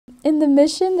in the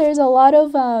mission, there's a lot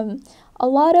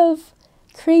of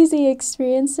crazy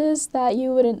experiences that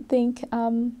you wouldn't think,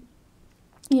 a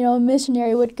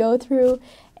missionary would go through,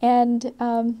 and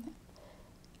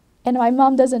my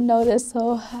mom doesn't know this,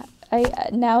 so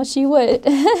now she would.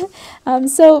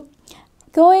 So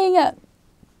going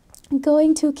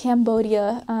to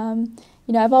Cambodia,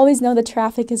 I've always known the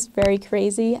traffic is very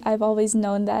crazy. I've always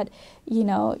known that,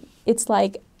 it's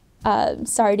like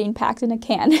sardine packed in a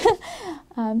can.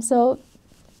 So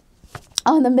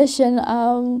on the mission,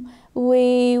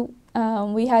 we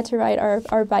had to ride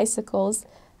our bicycles,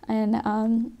 and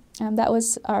that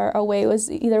was our way,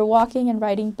 was either walking and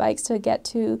riding bikes to get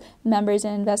to members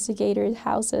and investigators'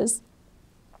 houses.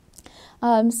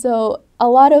 So a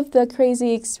lot of the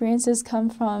crazy experiences came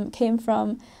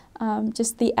from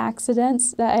just the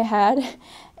accidents that I had,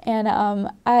 and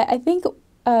I think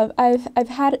I've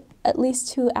had at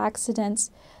least 2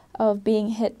 accidents of being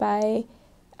hit by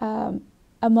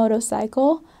a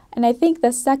motorcycle, and I think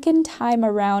the second time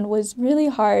around was really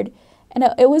hard, and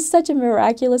it was such a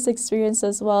miraculous experience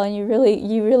as well, and you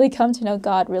really come to know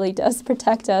God really does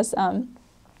protect us.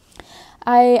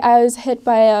 I was hit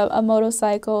by a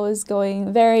motorcycle. It was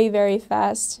going very, very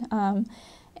fast,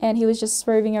 and he was just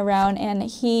swerving around,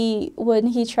 and when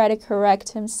he tried to correct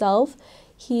himself,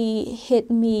 he hit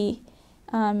me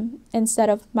instead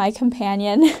of my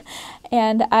companion,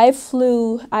 and I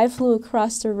flew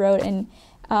across the road, and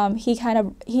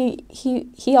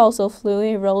he also flew.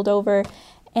 He rolled over,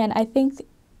 and I think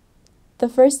the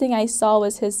first thing I saw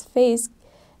was his face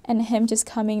and him just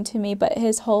coming to me, but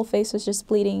his whole face was just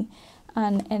bleeding.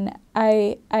 And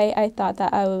I thought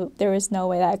that there was no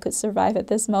way that I could survive at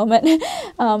this moment.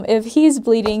 If he's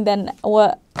bleeding, then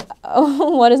what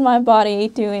is my body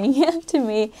doing to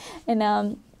me? And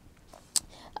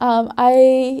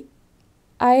I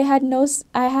had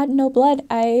no blood.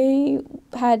 I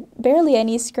had barely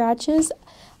any scratches.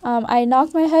 I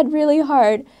knocked my head really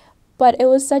hard, but it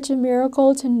was such a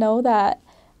miracle to know that,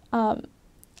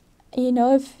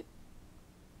 if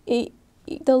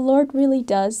the Lord really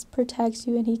does protect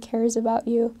you and He cares about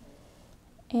you.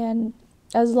 And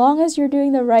as long as you're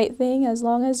doing the right thing, as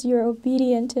long as you're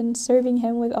obedient and serving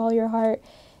Him with all your heart,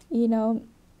 He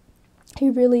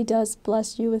really does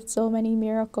bless you with so many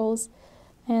miracles.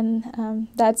 And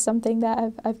that's something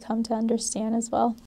that I've come to understand as well.